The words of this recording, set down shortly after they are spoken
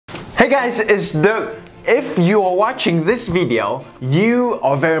Hey guys, it's Duc. If you are watching this video, you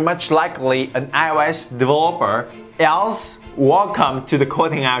are very much likely an iOS developer, else welcome to the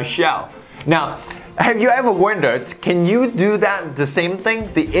Coding Out show. Now, have you ever wondered, can you do that the same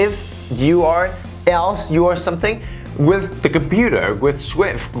thing, the if you are, else you are something, with the computer, with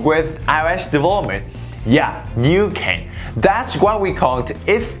Swift, with iOS development? Yeah, you can. That's what we call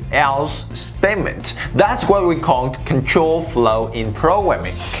if-else statement. That's what we call control flow in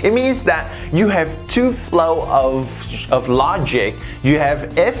programming. It means that you have two flow of logic. You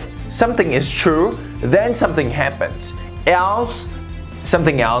have if something is true, then something happens. Else,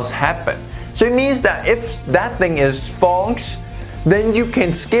 something else happens. So it means that if that thing is false, then you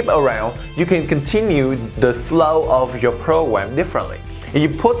can skip around. You can continue the flow of your program differently. If you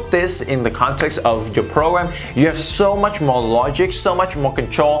put this in the context of your program, you have so much more logic, so much more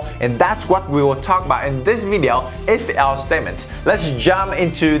control, and that's what we will talk about in this video, if-else statement. Let's jump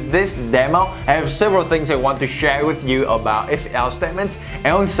into this demo. I have several things I want to share with you about if-else statement, and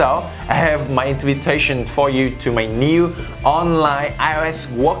also I have my invitation for you to my new online iOS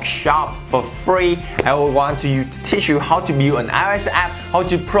workshop for free. I will want you to teach you how to build an iOS app, how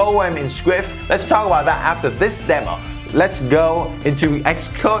to program in Swift. Let's talk about that after this demo. Let's go into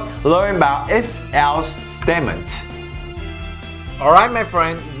Xcode, learn about if-else statement. Alright my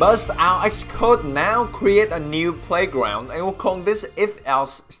friend, bust out Xcode now, create a new playground, and we'll call this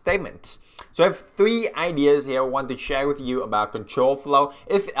if-else statement. So I have three ideas here I want to share with you about control flow,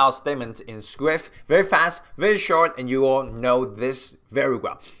 if-else statements in Swift. Very fast, very short, and you all know this very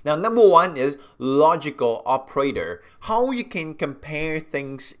well. Now, number one is logical operator. How you can compare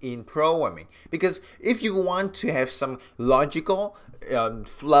things in programming. Because if you want to have some logical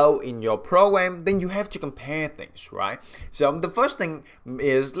flow in your program, then you have to compare things, right? So the first thing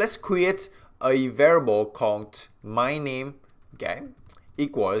is, let's create a variable called my name, okay?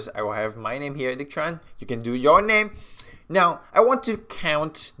 Equals, I will have my name here, Duc Tran. You can do your name. Now, I want to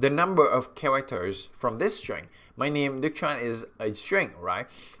count the number of characters from this string. My name, Duc Tran, is a string, right?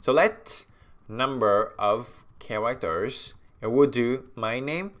 So let number of characters, and we'll do my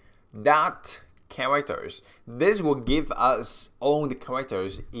name dot characters. This will give us all the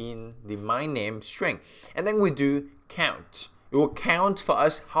characters in the my name string. And then we do count. It will count for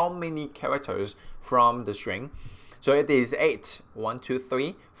us how many characters from the string. So it is 8. 1, 2,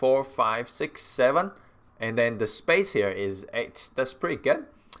 3, 4, 5, 6, 7. And then the space here is 8. That's pretty good.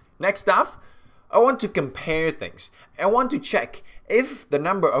 Next up, I want to compare things. I want to check if the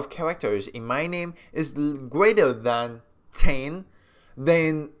number of characters in my name is greater than 10,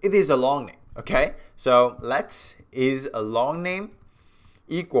 then it is a long name. Okay? So let is a long name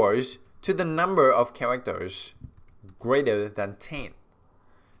equals to the number of characters greater than 10.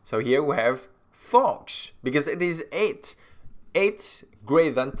 So here we have false, because it is 8. 8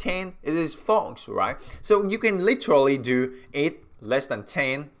 greater than 10, it is false, right? So you can literally do 8 less than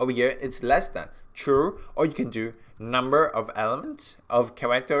 10. Over here, it's less than, true. Or you can do number of elements, of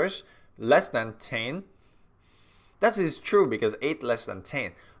characters, less than 10. That is true, because 8 less than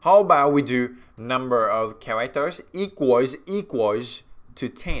 10. How about we do number of characters equals to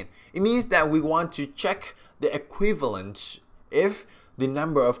 10. It means that we want to check the equivalence if the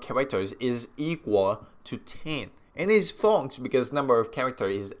number of characters is equal to 10. And it is false because number of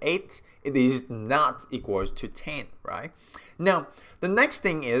characters is 8. It is not equal to 10, right? Now, the next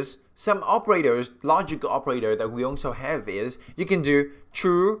thing is some operators, logical operator that we also have is you can do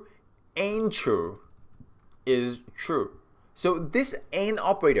true and true is true. So this AND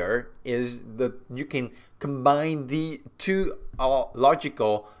operator is that you can combine the two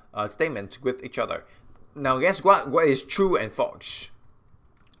logical statements with each other. Now guess what? What is true and false?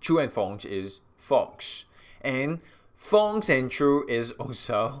 True and false is false. And false and true is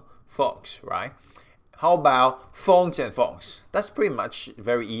also false, right? How about false and false? That's pretty much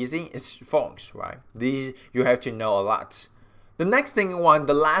very easy. It's false, right? These you have to know a lot. The next thing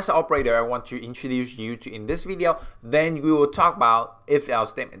the last operator I want to introduce you to in this video, then we will talk about if-else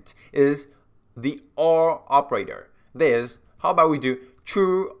statement, is the OR operator. That is, how about we do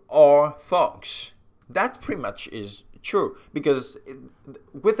true or false? That pretty much is true, because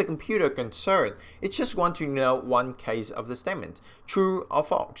with the computer concerned, it just want to know one case of the statement, true or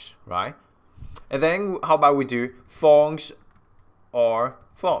false, right? And then how about we do false or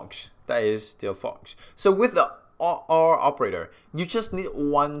false? That is still false. So with the OR operator, you just need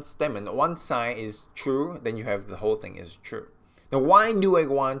one statement. One side is true, then you have the whole thing is true. Now, why do I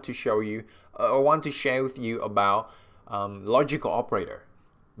want to show you, I want to share with you about logical operator?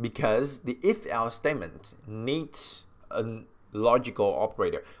 Because the if-else statement needs logical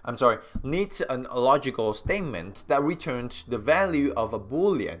operator. I'm sorry, needs a logical statement that returns the value of a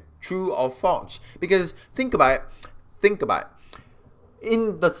boolean, true or false. Because think about it.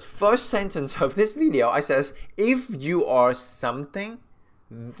 In the first sentence of this video, I says, if you are something,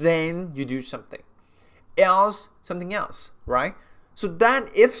 then you do something, else something else, right? So that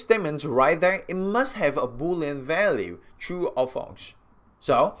if statement right there, it must have a boolean value, true or false.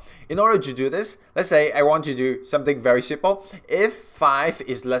 So in order to do this, let's say I want to do something very simple. If 5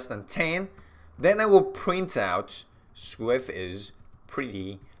 is less than 10, then I will print out Swift is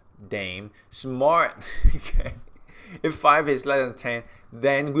pretty damn smart. Okay. If 5 is less than 10,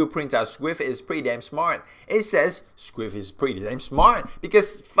 then we'll print out Swift is pretty damn smart. It says Swift is pretty damn smart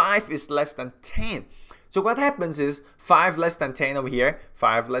because 5 is less than 10. So what happens is 5 less than 10 over here,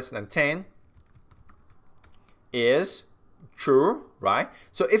 5 less than 10 is true, right?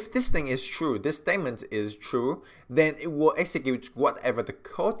 So if this thing is true, this statement is true, then it will execute whatever the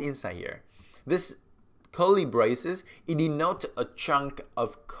code inside here. This curly braces, it denotes a chunk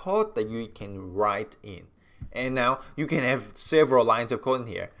of code that you can write in. And now you can have several lines of code in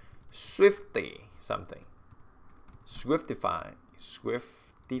here. Swifty something. Swiftify,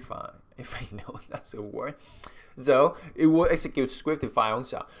 if I know that's a word. So it will execute Swiftify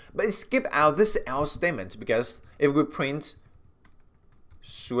also. But it skip out this else statement because if we print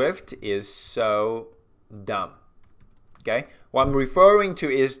Swift is so dumb. Okay, what I'm referring to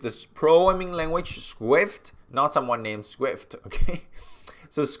is this programming language Swift, not someone named Swift. Okay,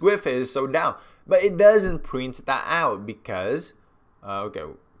 so Swift is so dumb, but it doesn't print that out because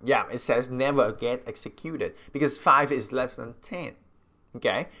it says never get executed because 5 is less than 10.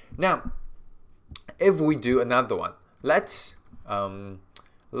 Okay, now if we do another one, let's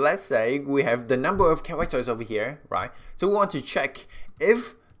say we have the number of characters over here, right? So we want to check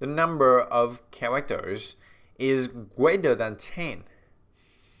if the number of characters is greater than 10.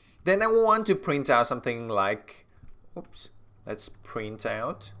 Then I want to print out something like, let's print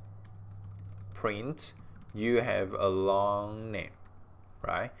out, you have a long name,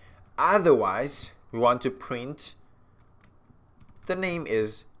 right? Otherwise, we want to print the name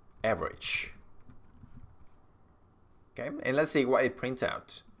is average. Okay, and let's see what it prints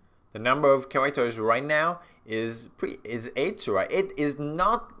out. The number of characters right now is 8, right? It is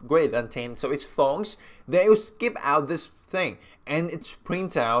not greater than 10, so it's false. Then it will skip out this thing and it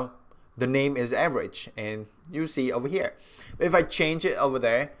prints out the name is average, and you see over here. If I change it over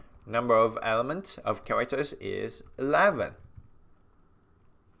there, number of elements of characters is 11.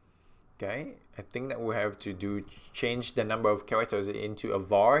 Okay, I think that we have to change the number of characters into a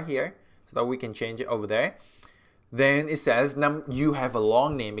var here so that we can change it over there. Then it says you have a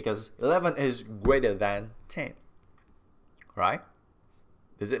long name because 11 is greater than 10. Right?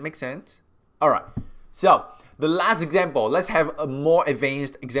 Does it make sense? Alright, so the last example, let's have a more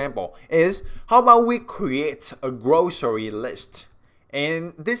advanced example, is how about we create a grocery list.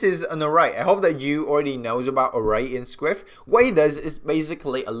 And this is an array. I hope that you already knows about array in Swift. What it does is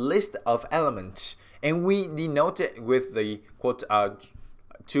basically a list of elements, and we denote it with the quote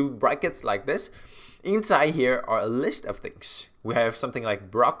 2 brackets like this. Inside here are a list of things. We have something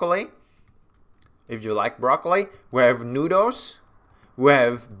like broccoli, if you like broccoli. We have noodles. We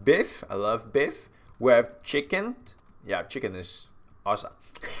have beef. I love beef. We have chicken. Yeah, chicken is awesome.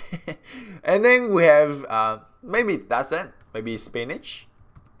 And then we have, maybe that's it. Maybe spinach.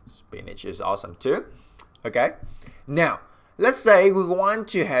 Spinach is awesome too. Okay. Now, let's say we want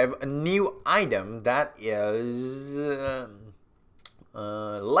to have a new item that is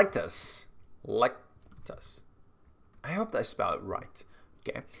lettuce. Lettuce. I hope I spelled it right.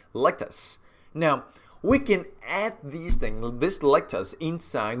 Okay. Lettuce. Now, we can add these things, this lettuce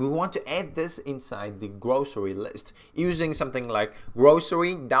inside. We want to add this inside the grocery list using something like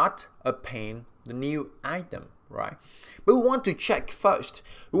grocery.append the new item, right? But we want to check first.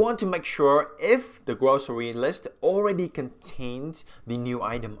 We want to make sure if the grocery list already contains the new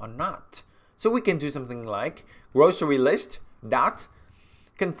item or not. So we can do something like grocery list dot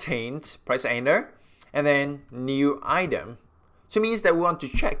contains, press enter, and then new item. So it means that we want to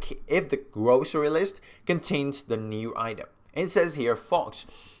check if the grocery list contains the new item. And it says here false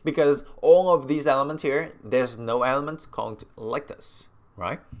because all of these elements here, there's no element called lettuce,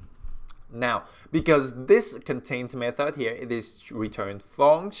 right? Now, because this contains method here, it is returned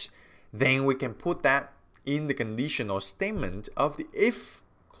false, then we can put that in the conditional statement of the if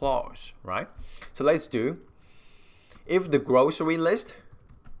clause, right? So let's do if the grocery list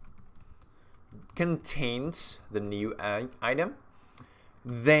contains the new item,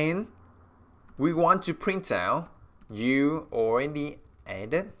 then we want to print out you already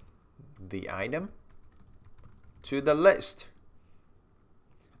added the item to the list.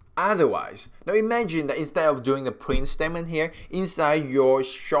 Otherwise, now imagine that instead of doing the print statement here, inside your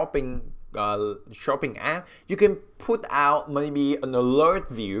shopping app, you can put out maybe an alert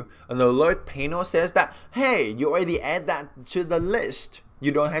view. An alert panel says that, hey, you already add that to the list.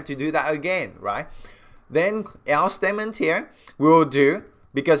 You don't have to do that again, right? Then else statement here, we will do,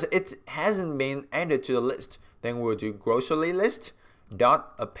 because it hasn't been added to the list, then we'll do grocery list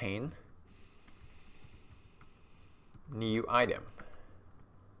dot append new item.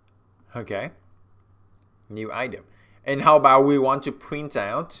 Okay, new item. And how about we want to print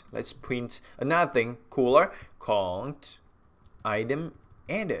out, let's print another thing cooler called item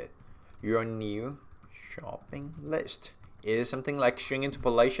added, your new shopping list. It is something like string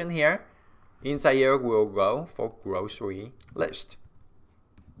interpolation here. Inside here we'll go for grocery list.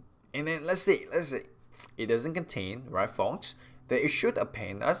 And then let's see, it doesn't contain right fonts, then it should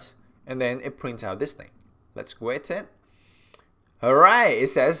append us, and then it prints out this thing. Let's quit it. Alright, it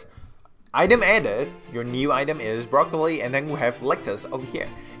says item added, your new item is broccoli, and then we have lettuce over here.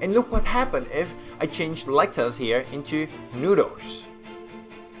 And look what happened if I change lettuce here into noodles.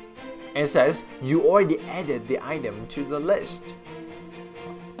 And it says you already added the item to the list.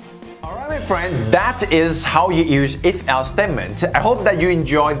 Alright my friend, that is how you use if-else statement. I hope that you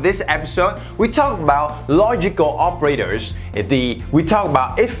enjoyed this episode. We talked about logical operators, we talked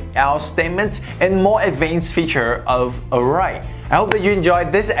about if-else statement, and more advanced feature of array. I hope that you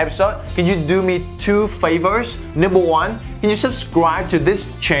enjoyed this episode. Can you do me two favors? Number one, can you subscribe to this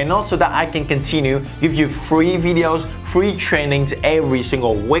channel so that I can continue give you free videos, free trainings every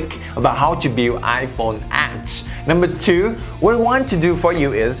single week about how to build iPhone apps. Number two, what I want to do for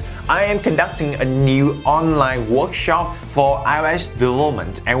you is I am conducting a new online workshop for iOS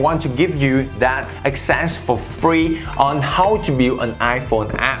development. I want to give you that access for free on how to build an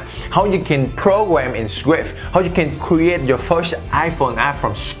iPhone app, how you can program in Swift, how you can create your first iPhone app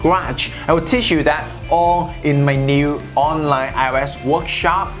from scratch. I will teach you that all in my new online iOS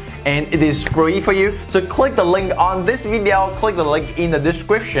workshop, and it is free for you. So click the link on this video, click the link in the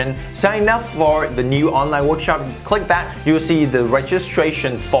description, sign up for the new online workshop. Click that, you will see the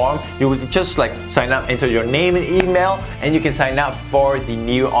registration form. You will just like sign up, enter your name and email, and you can sign up for the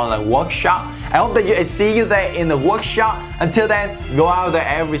new online workshop. I hope that I see you there in the workshop. Until then, go out there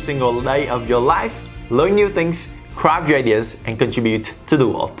every single day of your life, learn new things, craft your ideas, and contribute to the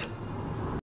world.